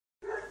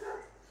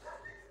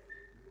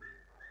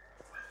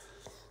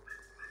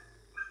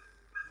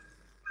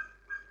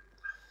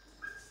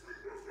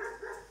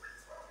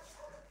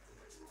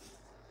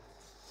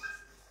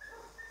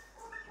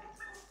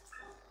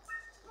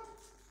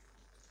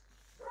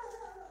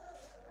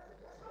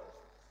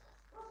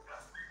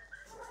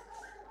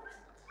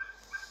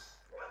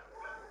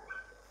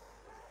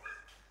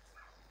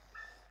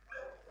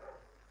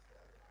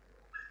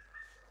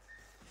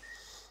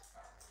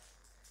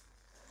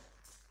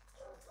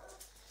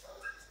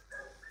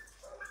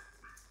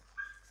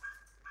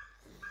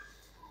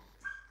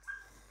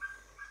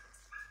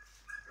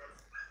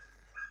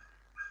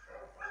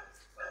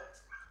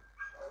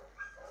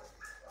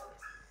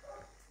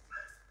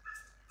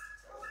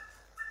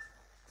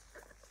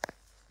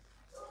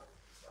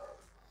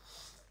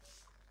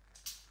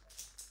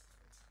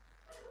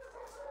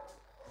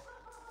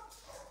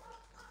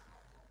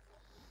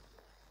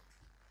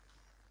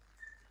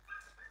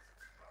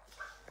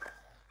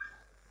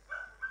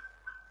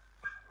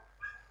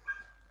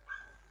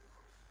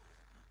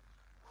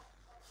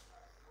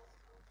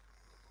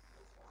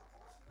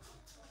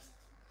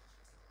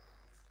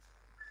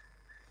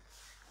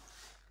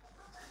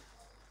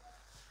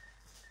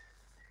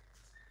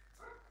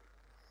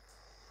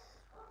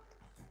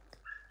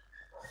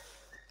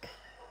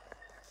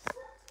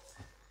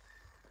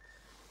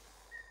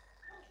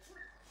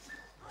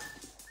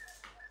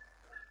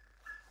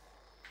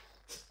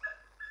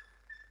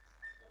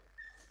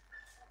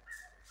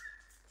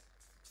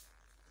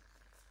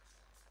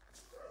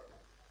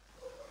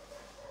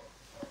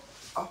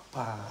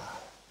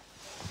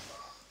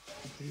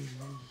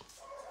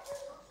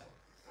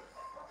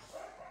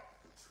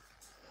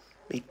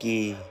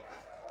Mickey.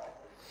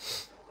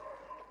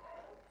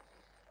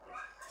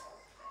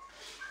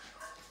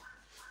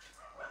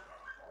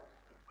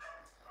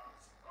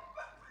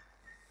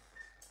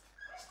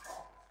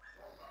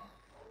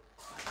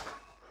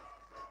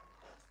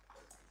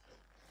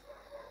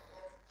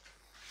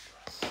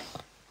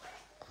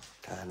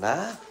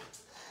 Ana,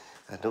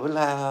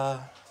 Anula.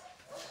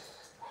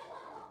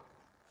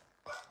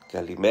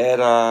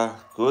 Kalimera,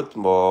 good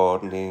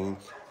morning.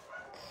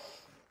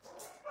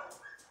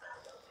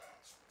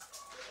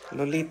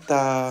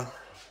 Lolita.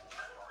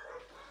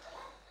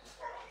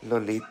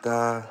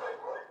 Lolita.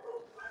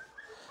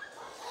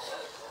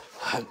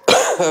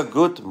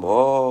 Good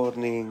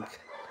morning.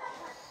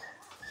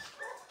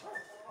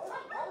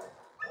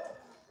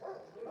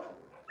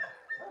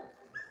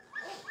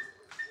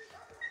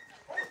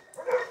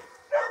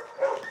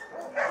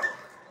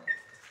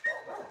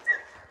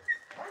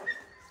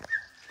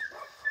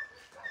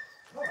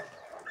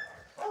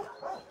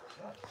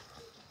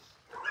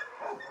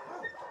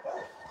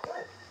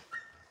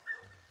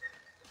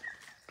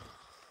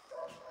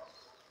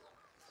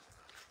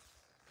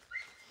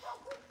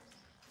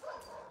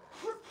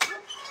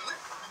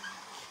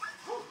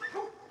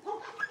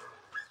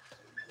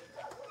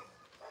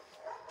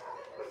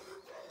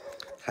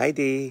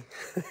 Heidi.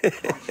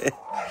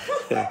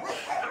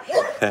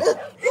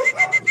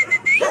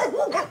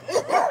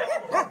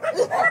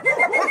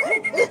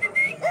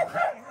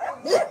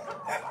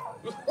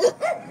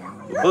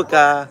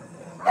 Buka.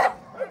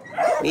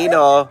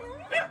 Nino.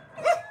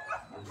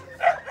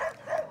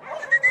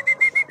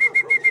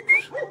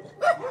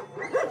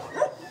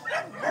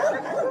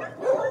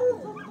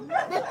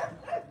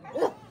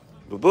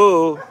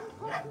 Bubu.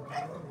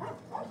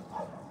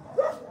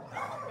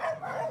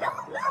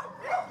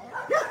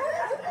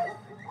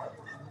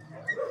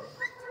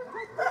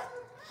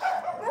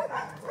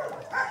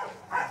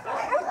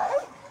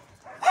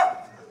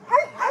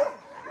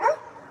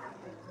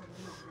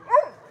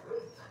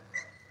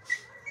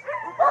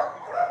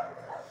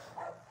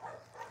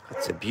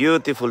 It's a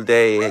beautiful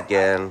day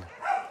again.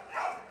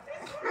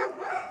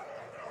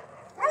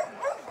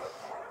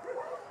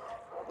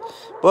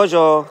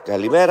 Bojo,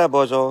 Kalimera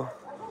Bojo.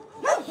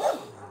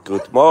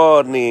 Good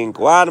morning.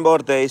 One more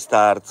day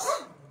starts.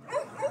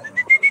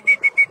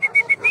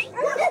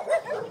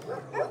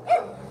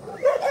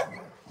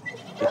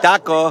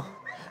 Pitako.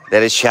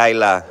 There is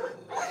Shaila.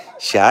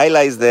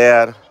 Shaila is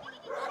there.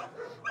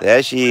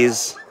 There she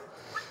is.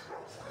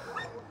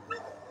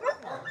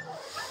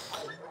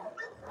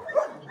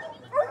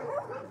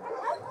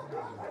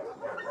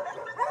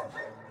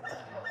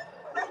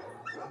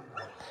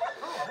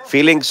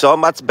 Feeling so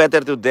much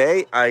better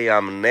today. I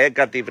am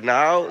negative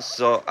now,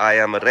 so I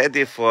am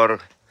ready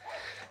for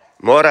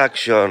more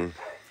action.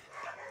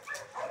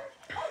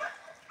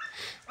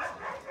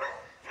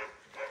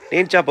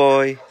 Ninja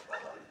boy.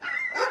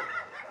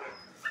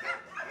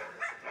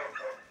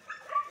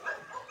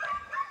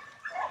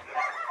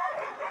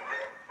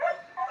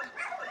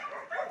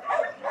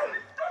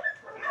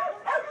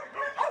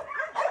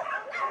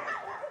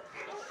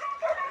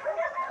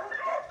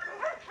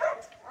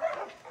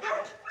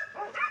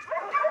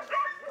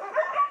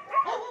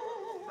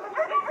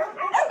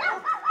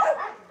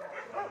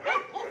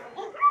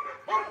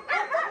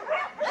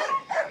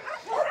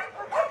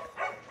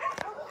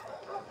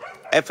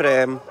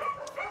 Ephraim.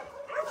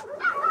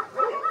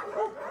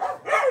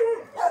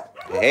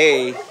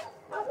 Hey.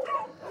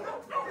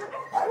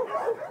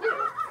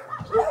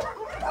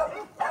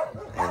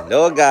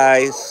 Hello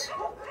guys.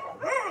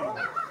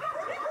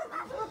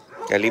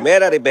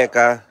 Kalimera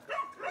Rebecca.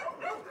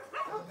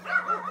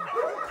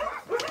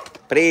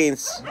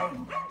 Prince.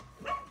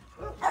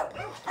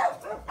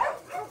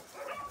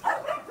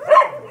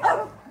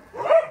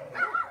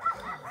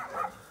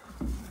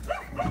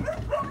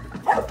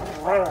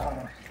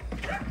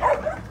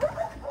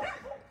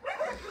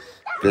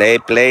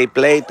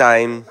 Play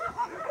time.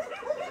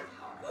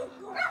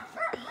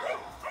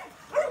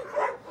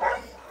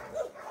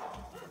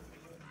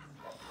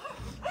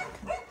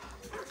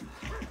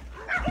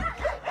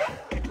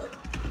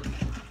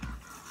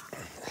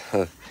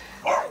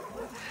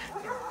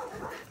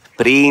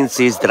 Prince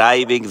is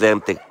driving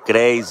them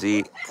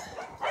crazy.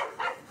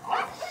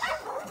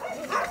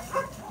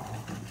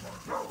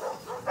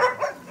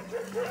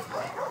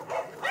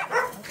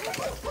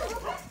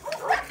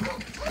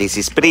 This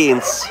is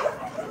Prince.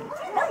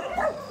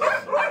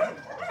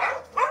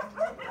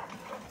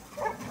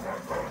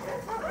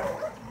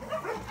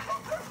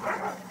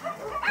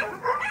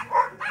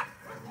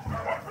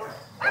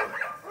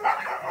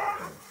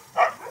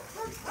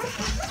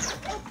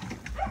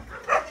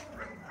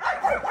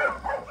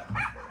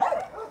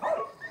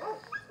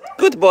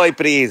 Good boy,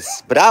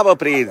 Prince. Bravo,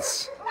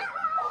 Prince.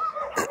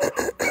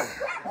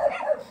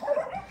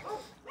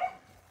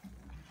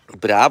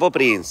 Bravo,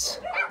 Prince.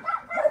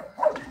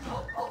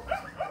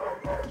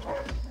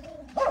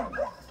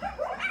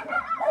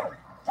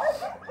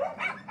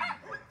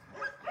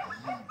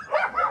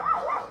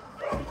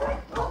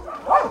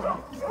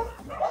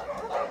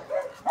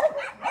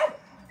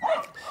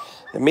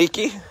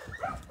 Mickey?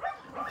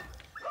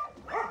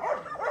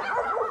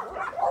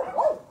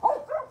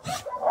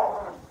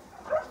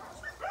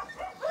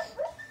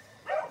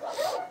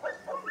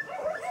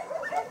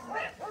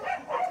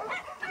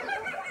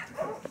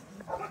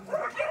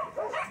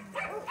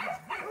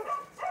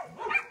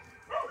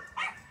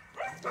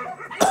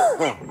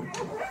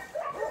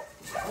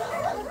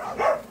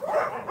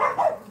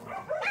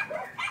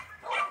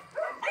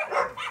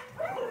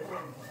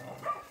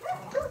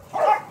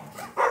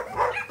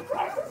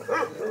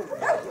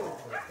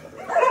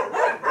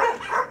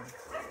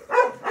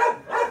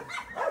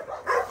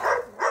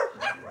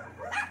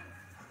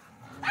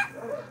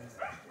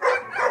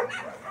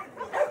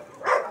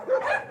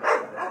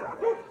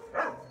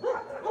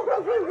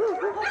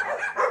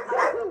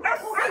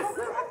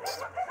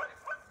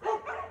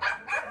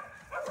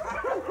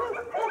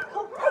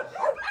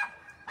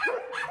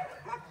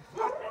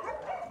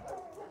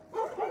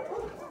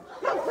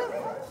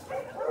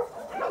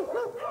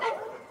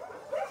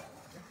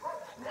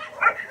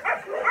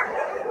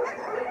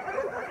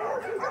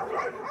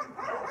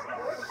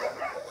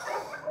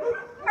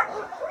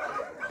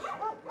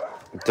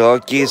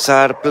 Doggies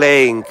are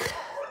playing.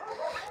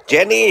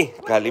 Jenny,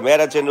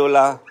 kalimera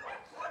Jenula.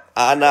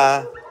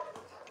 Anna,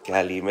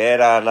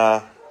 kalimera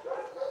Anna.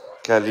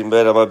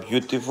 Kalimera, my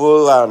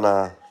beautiful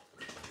Anna.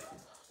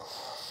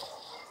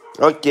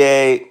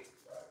 Okay,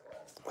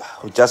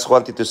 we just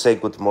wanted to say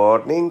good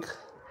morning.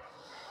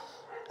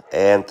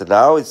 And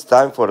now it's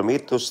time for me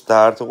to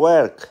start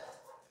work.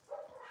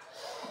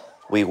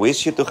 We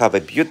wish you to have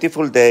a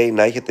beautiful day.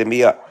 Να έχετε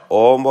μια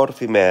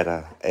όμορφη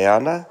μέρα.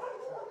 Anna?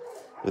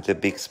 With a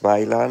big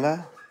smile,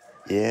 Anna?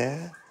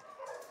 Yeah.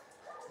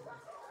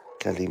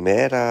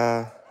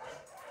 Kalimera.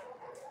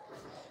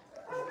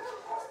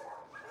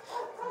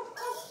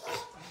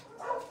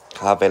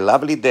 Have a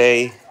lovely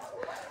day.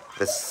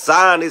 The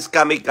sun is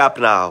coming up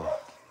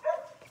now.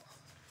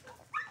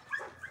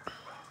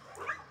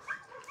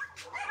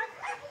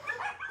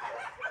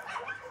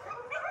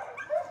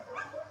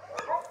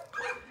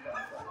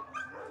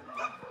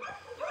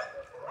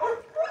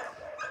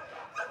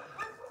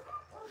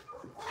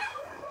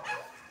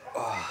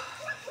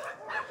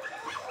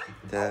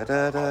 Da,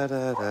 da, da,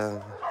 da, da.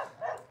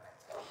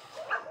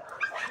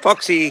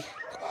 Foxy.